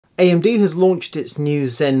AMD has launched its new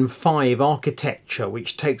Zen 5 architecture,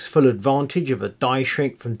 which takes full advantage of a die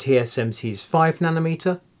shrink from TSMC's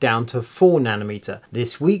 5nm down to 4nm.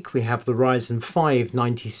 This week we have the Ryzen 5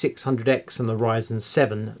 9600X and the Ryzen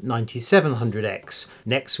 7 9700X.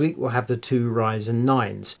 Next week we'll have the two Ryzen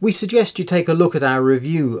 9s. We suggest you take a look at our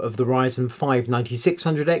review of the Ryzen 5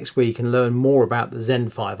 9600X where you can learn more about the Zen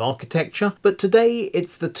 5 architecture, but today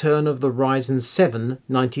it's the turn of the Ryzen 7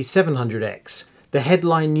 9700X. The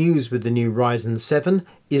headline news with the new Ryzen 7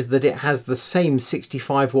 is that it has the same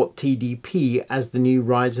 65W TDP as the new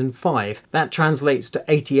Ryzen 5. That translates to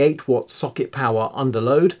 88W socket power under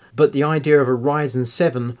load, but the idea of a Ryzen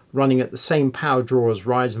 7 running at the same power draw as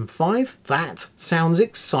Ryzen 5? That sounds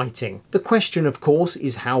exciting. The question, of course,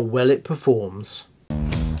 is how well it performs.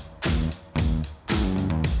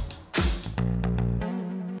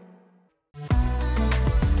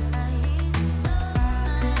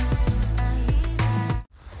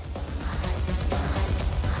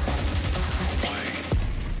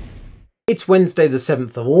 It's Wednesday the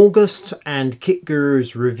 7th of August and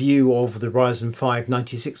KitGuru's review of the Ryzen 5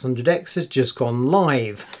 9600X has just gone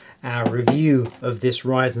live. Our review of this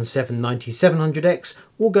Ryzen 7 9700X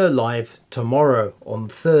will go live tomorrow on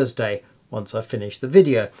Thursday once I finish the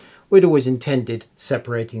video. We'd always intended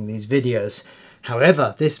separating these videos.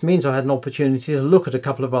 However, this means I had an opportunity to look at a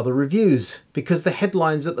couple of other reviews because the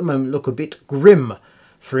headlines at the moment look a bit grim.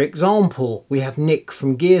 For example, we have Nick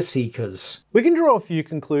from Gear Seekers. We can draw a few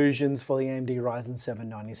conclusions for the AMD Ryzen 7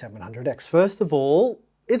 9700X. First of all,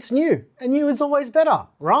 it's new, and new is always better,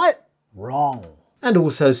 right? Wrong. And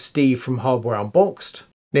also Steve from Hardware Unboxed.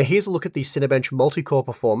 Now here's a look at the Cinebench Multicore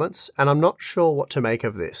performance, and I'm not sure what to make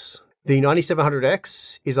of this. The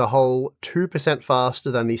 9700X is a whole 2%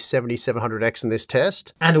 faster than the 7700X in this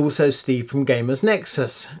test. And also Steve from Gamers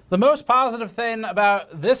Nexus. The most positive thing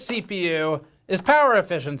about this CPU is power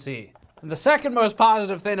efficiency. And the second most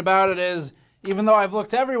positive thing about it is, even though I've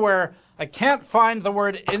looked everywhere, I can't find the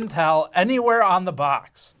word Intel anywhere on the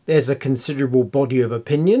box. There's a considerable body of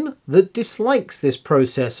opinion that dislikes this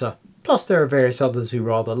processor, plus there are various others who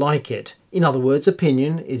rather like it. In other words,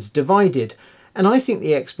 opinion is divided, and I think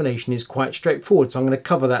the explanation is quite straightforward, so I'm going to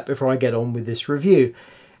cover that before I get on with this review.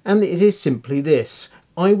 And it is simply this.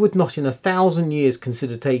 I would not in 1,000 years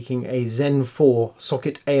consider taking a Zen 4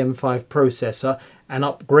 socket AM5 processor and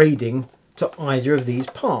upgrading to either of these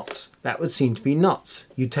parts. That would seem to be nuts.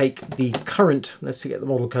 You take the current, let's get the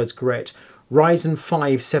model codes correct, Ryzen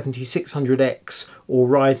 5 7600X or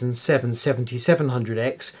Ryzen 7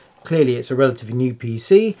 7700X, clearly it's a relatively new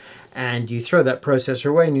PC, and you throw that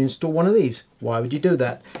processor away and you install one of these. Why would you do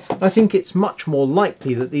that? I think it's much more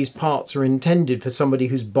likely that these parts are intended for somebody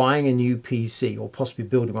who's buying a new PC or possibly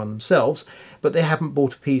building one themselves, but they haven't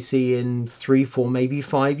bought a PC in 3, 4, maybe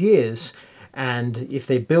 5 years. And if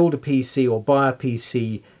they build a PC or buy a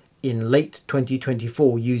PC in late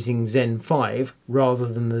 2024 using Zen 5 rather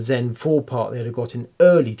than the Zen 4 part they'd have got in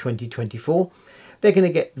early 2024, they're going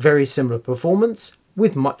to get very similar performance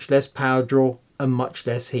with much less power draw and much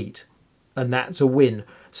less heat. And that's a win.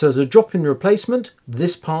 So as a drop-in replacement,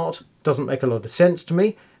 this part doesn't make a lot of sense to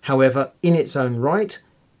me. However, in its own right,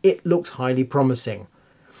 it looks highly promising.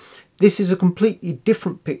 This is a completely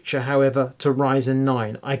different picture, however, to Ryzen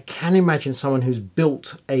 9. I can imagine someone who's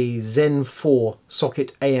built a Zen 4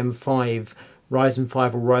 socket AM5, Ryzen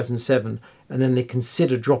 5 or Ryzen 7, and then they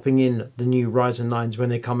consider dropping in the new Ryzen 9s when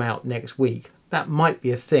they come out next week. That might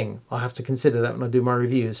be a thing. I'll have to consider that when I do my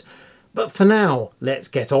reviews. But for now, let's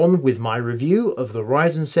get on with my review of the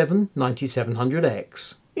Ryzen 7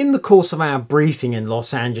 9700X. In the course of our briefing in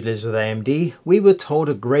Los Angeles with AMD, we were told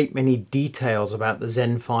a great many details about the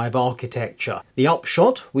Zen 5 architecture. The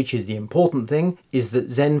upshot, which is the important thing, is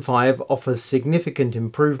that Zen 5 offers significant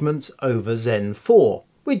improvements over Zen 4.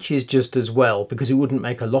 Which is just as well, because it wouldn't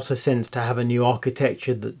make a lot of sense to have a new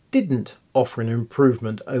architecture that didn't offer an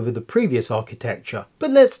improvement over the previous architecture.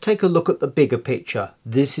 But let's take a look at the bigger picture.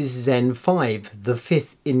 This is Zen 5, the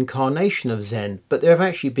 5th incarnation of Zen, but there have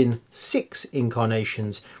actually been 6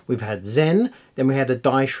 incarnations. We've had Zen, then we had a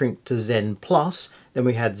die shrink to Zen Plus, then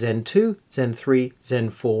we had Zen 2, Zen 3,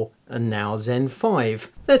 Zen 4, and now Zen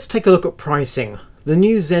 5. Let's take a look at pricing. The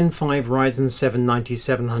new Zen 5 Ryzen 7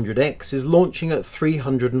 9700X is launching at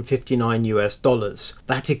 $359 US.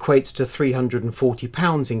 That equates to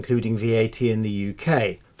 £340 including VAT in the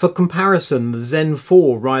UK. For comparison, the Zen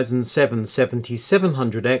 4 Ryzen 7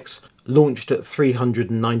 7700X launched at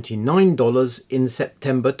 $399 in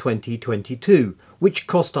September 2022, which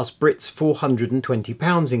cost us Brits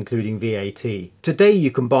 £420 including VAT. Today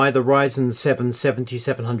you can buy the Ryzen 7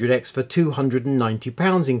 7700X for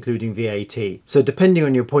 £290 including VAT. So depending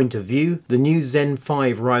on your point of view, the new Zen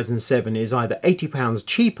 5 Ryzen 7 is either £80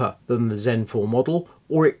 cheaper than the Zen 4 model,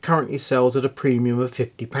 or it currently sells at a premium of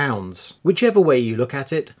 £50. Whichever way you look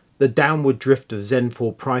at it, the downward drift of Zen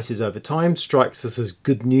 4 prices over time strikes us as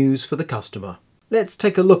good news for the customer. Let's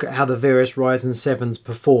take a look at how the various Ryzen 7s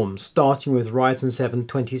perform, starting with Ryzen 7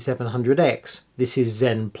 2700X. This is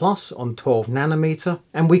Zen Plus on 12nm,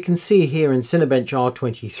 and we can see here in Cinebench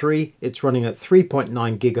R23 it's running at 3.9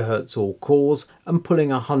 GHz all cores and pulling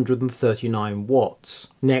 139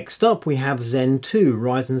 watts. Next up we have Zen 2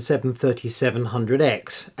 Ryzen 7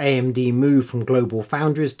 3700X. AMD moved from Global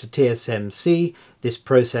Foundries to TSMC. This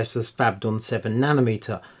processor's fabbed on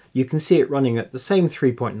 7nm. You can see it running at the same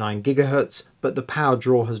 3.9 GHz, but the power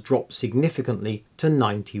draw has dropped significantly to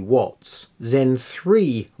 90 watts. Zen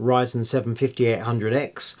 3 Ryzen 7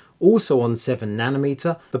 5800X, also on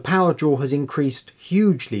 7nm, the power draw has increased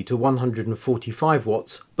hugely to 145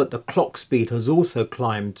 watts, but the clock speed has also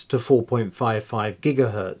climbed to 4.55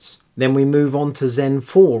 GHz. Then we move on to Zen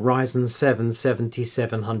 4 Ryzen 7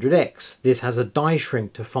 7700X. This has a die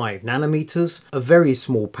shrink to 5nm, a very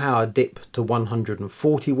small power dip to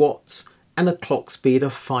 140 watts, and a clock speed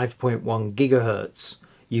of 5.1 GHz.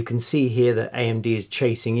 You can see here that AMD is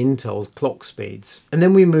chasing Intel's clock speeds. And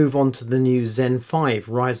then we move on to the new Zen 5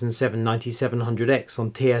 Ryzen 7 9700X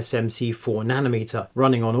on TSMC 4nm.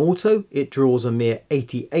 Running on auto, it draws a mere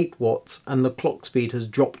 88 watts and the clock speed has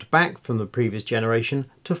dropped back from the previous generation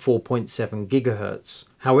to 4.7 GHz.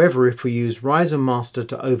 However, if we use Ryzen Master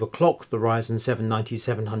to overclock the Ryzen 7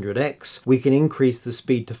 9700X, we can increase the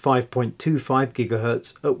speed to 5.25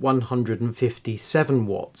 GHz at 157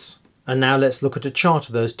 watts. And now let's look at a chart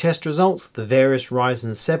of those test results, the various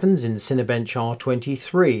Ryzen 7s in Cinebench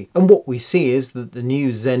R23. And what we see is that the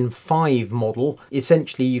new Zen 5 model,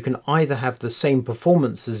 essentially you can either have the same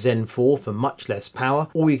performance as Zen 4 for much less power,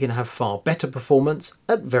 or you can have far better performance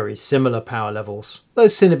at very similar power levels.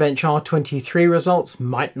 Those Cinebench R23 results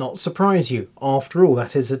might not surprise you. After all,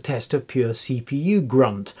 that is a test of pure CPU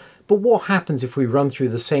grunt. But what happens if we run through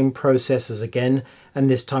the same processes again, and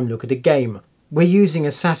this time look at a game? We're using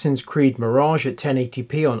Assassin's Creed Mirage at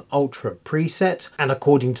 1080p on Ultra preset, and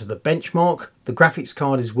according to the benchmark, the graphics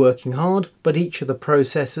card is working hard, but each of the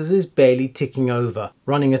processors is barely ticking over,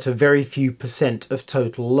 running at a very few % of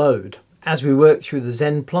total load. As we work through the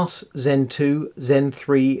Zen Plus, Zen 2, Zen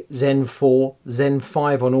 3, Zen 4, Zen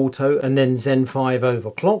 5 on auto, and then Zen 5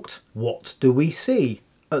 overclocked, what do we see?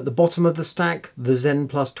 At the bottom of the stack, the Zen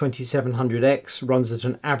Plus 2700X runs at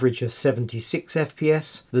an average of 76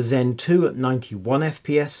 FPS, the Zen 2 at 91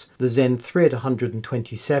 FPS, the Zen 3 at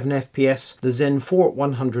 127 FPS, the Zen 4 at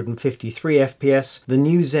 153 FPS, the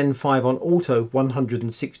new Zen 5 on auto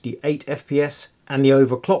 168 FPS, and the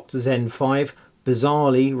overclocked Zen 5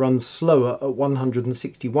 bizarrely runs slower at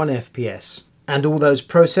 161 FPS. And all those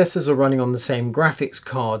processors are running on the same graphics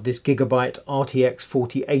card, this Gigabyte RTX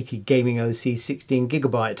 4080 Gaming OC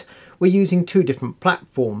 16GB. We're using two different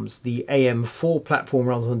platforms. The AM4 platform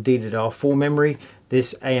runs on DDR4 memory,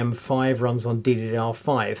 this AM5 runs on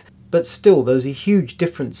DDR5. But still, those are huge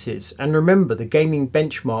differences, and remember the gaming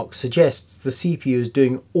benchmark suggests the CPU is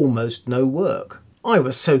doing almost no work. I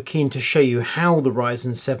was so keen to show you how the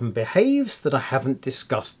Ryzen 7 behaves that I haven't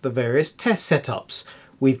discussed the various test setups.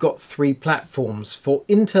 We've got three platforms. For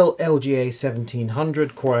Intel LGA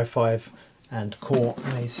 1700, Core i5 and Core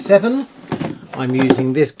i7. I'm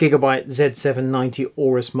using this Gigabyte Z790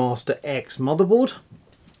 Aorus Master X motherboard.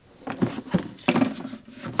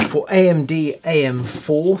 For AMD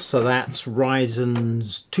AM4, so that's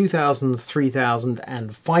Ryzen's 2000, 3000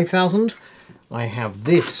 and 5000, I have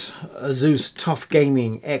this Asus TUF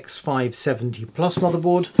Gaming X570 Plus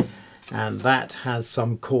motherboard. And that has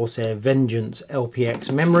some Corsair Vengeance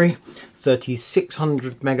LPX memory,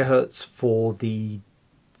 3600 MHz for the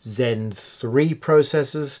Zen 3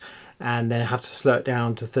 processors, and then I have to slow it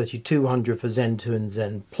down to 3200 for Zen 2 and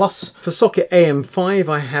Zen Plus. For socket AM5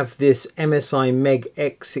 I have this MSI MEG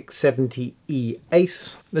X670E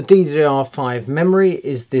Ace. The DDR5 memory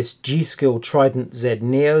is this G-Skill Trident Z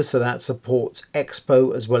Neo, so that supports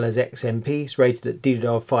Expo as well as XMP. It's rated at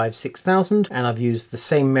DDR5 6000, and I've used the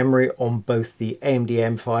same memory on both the AMD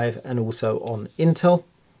M5 and also on Intel.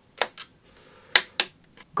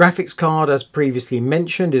 Graphics card, as previously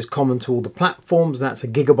mentioned, is common to all the platforms. That's a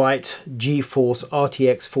Gigabyte GeForce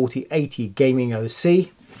RTX 4080 Gaming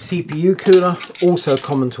OC. CPU cooler, also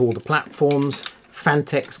common to all the platforms.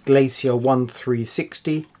 Fantex Glacier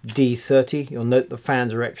 1360 D30. You'll note the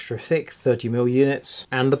fans are extra thick, 30mm units.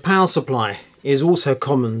 And the power supply is also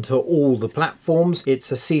common to all the platforms.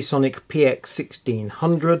 It's a Seasonic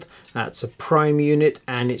PX1600. That's a prime unit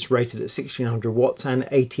and it's rated at 1600 watts and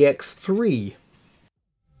ATX3.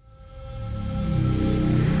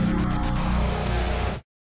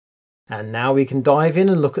 And now we can dive in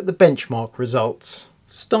and look at the benchmark results.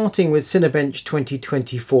 Starting with Cinebench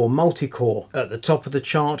 2024 Multicore. At the top of the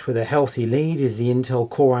chart with a healthy lead is the Intel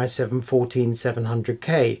Core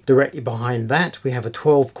i7-14700K. Directly behind that we have a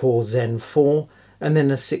 12-core Zen 4 and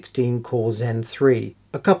then a 16-core Zen 3.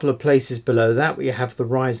 A couple of places below that we have the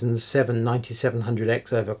Ryzen 7 9700X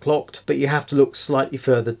overclocked, but you have to look slightly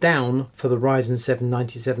further down for the Ryzen 7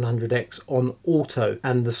 9700X on auto,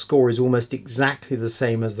 and the score is almost exactly the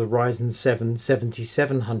same as the Ryzen 7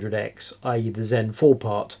 7700X, i.e. the Zen 4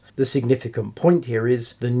 part. The significant point here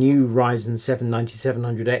is the new Ryzen 7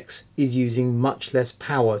 9700X is using much less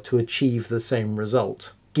power to achieve the same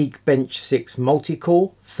result. Geekbench 6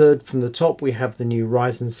 Multicore. Third from the top we have the new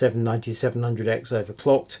Ryzen 7 9700X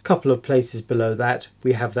overclocked. A couple of places below that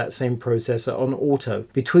we have that same processor on auto.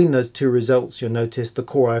 Between those two results you'll notice the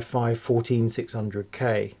Core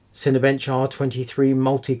i5-14600K. Cinebench R23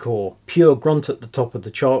 Multicore. Pure grunt at the top of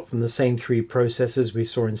the chart from the same three processors we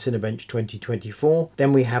saw in Cinebench 2024.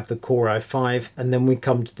 Then we have the Core i5 and then we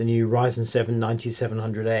come to the new Ryzen 7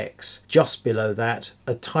 9700X. Just below that,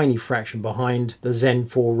 a tiny fraction behind, the Zen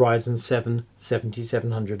 4 Ryzen 7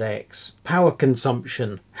 7700X. Power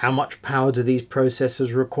consumption. How much power do these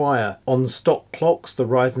processors require? On stock clocks, the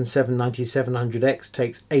Ryzen 7 9700X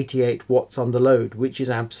takes 88 watts under load, which is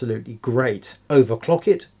absolutely great. Overclock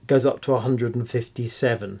it, goes up to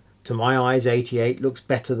 157. To my eyes, 88 looks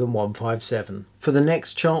better than 157. For the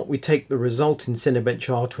next chart, we take the result in Cinebench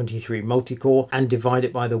R23 Multicore and divide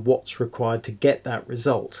it by the watts required to get that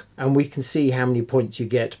result. And we can see how many points you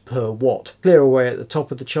get per watt. Clear away at the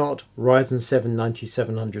top of the chart, Ryzen 7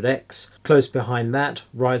 9700X. Close behind that,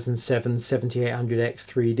 Ryzen 7 7800X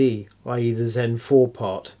 3D, i.e. the Zen 4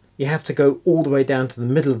 part. You have to go all the way down to the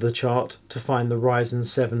middle of the chart to find the Ryzen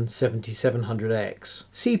 7 7700X.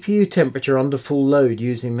 CPU temperature under full load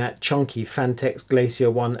using that chunky Fantex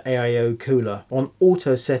Glacier 1 AIO cooler. On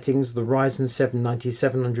auto settings, the Ryzen 7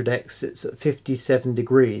 9700X sits at 57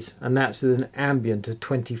 degrees, and that's with an ambient of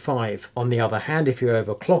 25. On the other hand, if you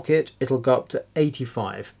overclock it, it'll go up to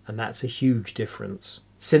 85, and that's a huge difference.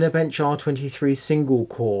 Cinebench R23 single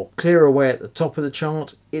core. Clear away at the top of the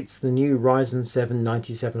chart, it's the new Ryzen 7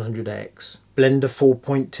 9700X. Blender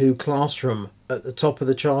 4.2 Classroom. At the top of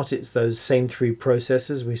the chart, it's those same three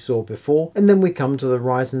processors we saw before, and then we come to the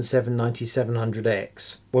Ryzen 7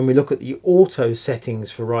 9700X. When we look at the auto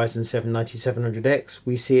settings for Ryzen 7 9700X,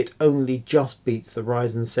 we see it only just beats the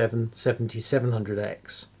Ryzen 7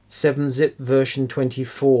 7700X. 7-zip version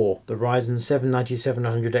 24. The Ryzen 7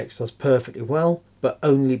 9700X does perfectly well, but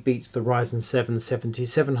only beats the Ryzen 7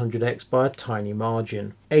 7700X by a tiny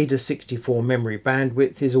margin. AIDA 64 memory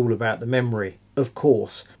bandwidth is all about the memory. Of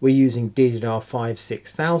course, we're using DDR5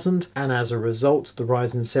 6000, and as a result the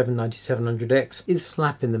Ryzen 7 9700X is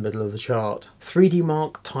slap in the middle of the chart. 3D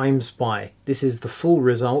Mark Time Spy. This is the full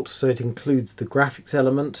result, so it includes the graphics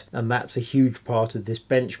element, and that's a huge part of this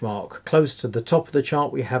benchmark. Close to the top of the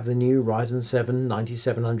chart we have the new Ryzen 7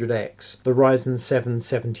 9700X. The Ryzen 7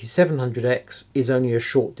 7700X is only a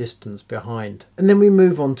short distance behind. And then we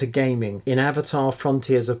move on to gaming. In Avatar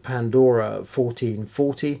Frontiers of Pandora at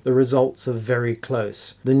 1440, the results are very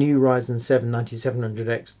close. The new Ryzen 7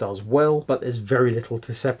 9700X does well, but there's very little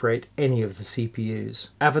to separate any of the CPUs.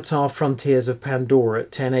 Avatar Frontiers of Pandora at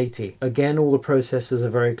 1080. Again, all the processors are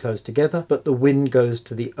very close together, but the win goes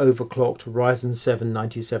to the overclocked Ryzen 7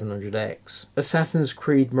 9700X. Assassin's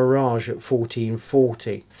Creed Mirage at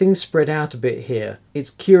 1440. Things spread out a bit here. It's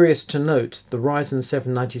curious to note the Ryzen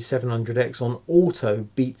 7 9700X on auto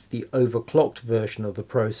beats the overclocked version of the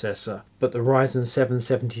processor, but the Ryzen 7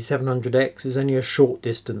 7700X is only a short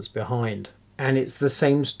distance behind. And it's the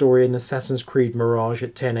same story in Assassin's Creed Mirage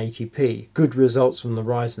at 1080p. Good results from the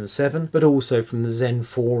Ryzen 7, but also from the Zen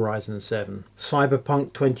 4 Ryzen 7.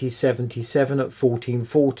 Cyberpunk 2077 at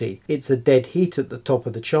 1440. It's a dead heat at the top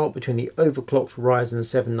of the chart between the overclocked Ryzen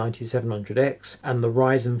 7 9700X and the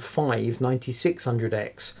Ryzen 5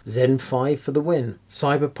 9600X. Zen 5 for the win.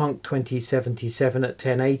 Cyberpunk 2077 at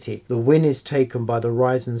 1080. The win is taken by the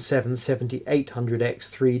Ryzen 7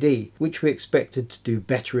 7800X 3D, which we expected to do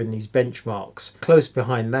better in these benchmarks. Close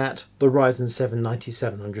behind that, the Ryzen 7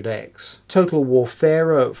 9700X. Total War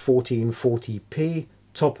Fairer at 1440p.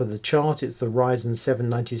 Top of the chart, it's the Ryzen 7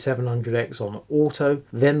 9700X on auto,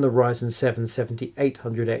 then the Ryzen 7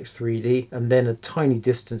 7800X 3D, and then a tiny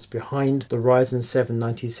distance behind the Ryzen 7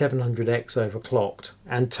 9700X overclocked.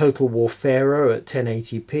 And Total War Pharaoh at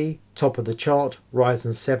 1080p. Top of the chart,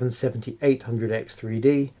 Ryzen 7 7800X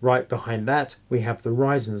 3D. Right behind that, we have the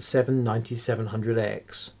Ryzen 7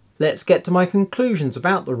 9700X. Let's get to my conclusions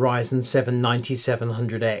about the Ryzen 7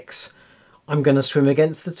 9700X. I'm going to swim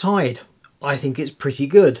against the tide. I think it's pretty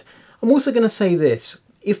good. I'm also going to say this.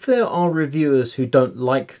 If there are reviewers who don't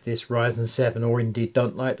like this Ryzen 7 or indeed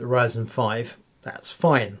don't like the Ryzen 5, that's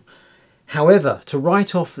fine. However, to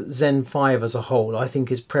write off Zen 5 as a whole I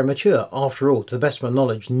think is premature. After all, to the best of my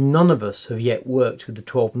knowledge, none of us have yet worked with the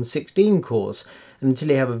 12 and 16 cores. And until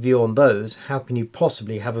you have a view on those, how can you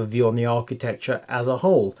possibly have a view on the architecture as a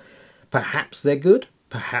whole? Perhaps they're good,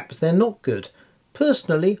 perhaps they're not good.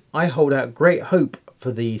 Personally, I hold out great hope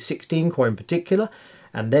for the 16 core in particular,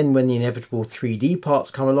 and then when the inevitable 3D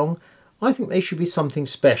parts come along, I think they should be something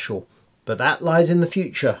special. But that lies in the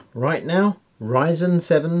future. Right now, Ryzen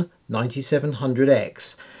 7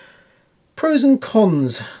 9700X. Pros and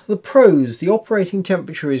cons. The pros, the operating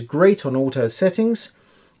temperature is great on auto settings,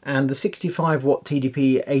 and the 65 watt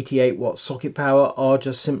TDP 88 watt socket power are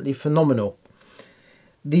just simply phenomenal.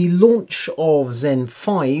 The launch of Zen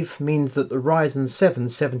 5 means that the Ryzen 7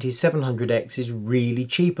 7700X is really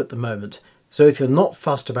cheap at the moment. So if you're not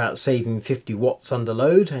fussed about saving 50 watts under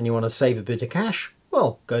load and you want to save a bit of cash,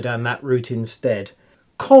 well, go down that route instead.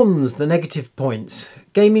 Cons, the negative points.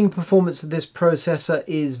 Gaming performance of this processor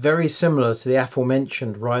is very similar to the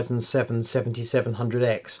aforementioned Ryzen 7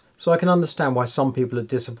 7700X, so I can understand why some people are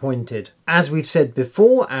disappointed. As we've said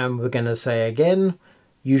before, and we're going to say again,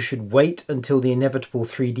 you should wait until the inevitable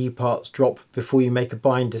 3D parts drop before you make a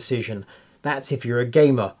buying decision. That's if you're a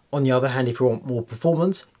gamer. On the other hand, if you want more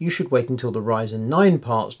performance, you should wait until the Ryzen 9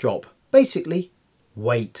 parts drop. Basically,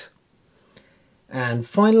 wait. And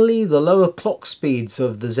finally, the lower clock speeds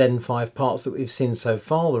of the Zen 5 parts that we've seen so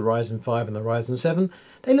far, the Ryzen 5 and the Ryzen 7,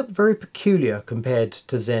 they look very peculiar compared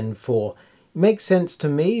to Zen 4. It makes sense to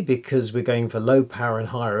me because we're going for low power and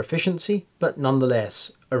higher efficiency, but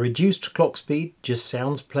nonetheless, a reduced clock speed just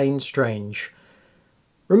sounds plain strange.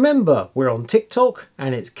 Remember, we're on TikTok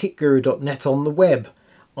and it's kitguru.net on the web.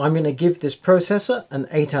 I'm going to give this processor an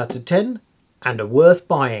 8 out of 10 and a worth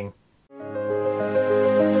buying.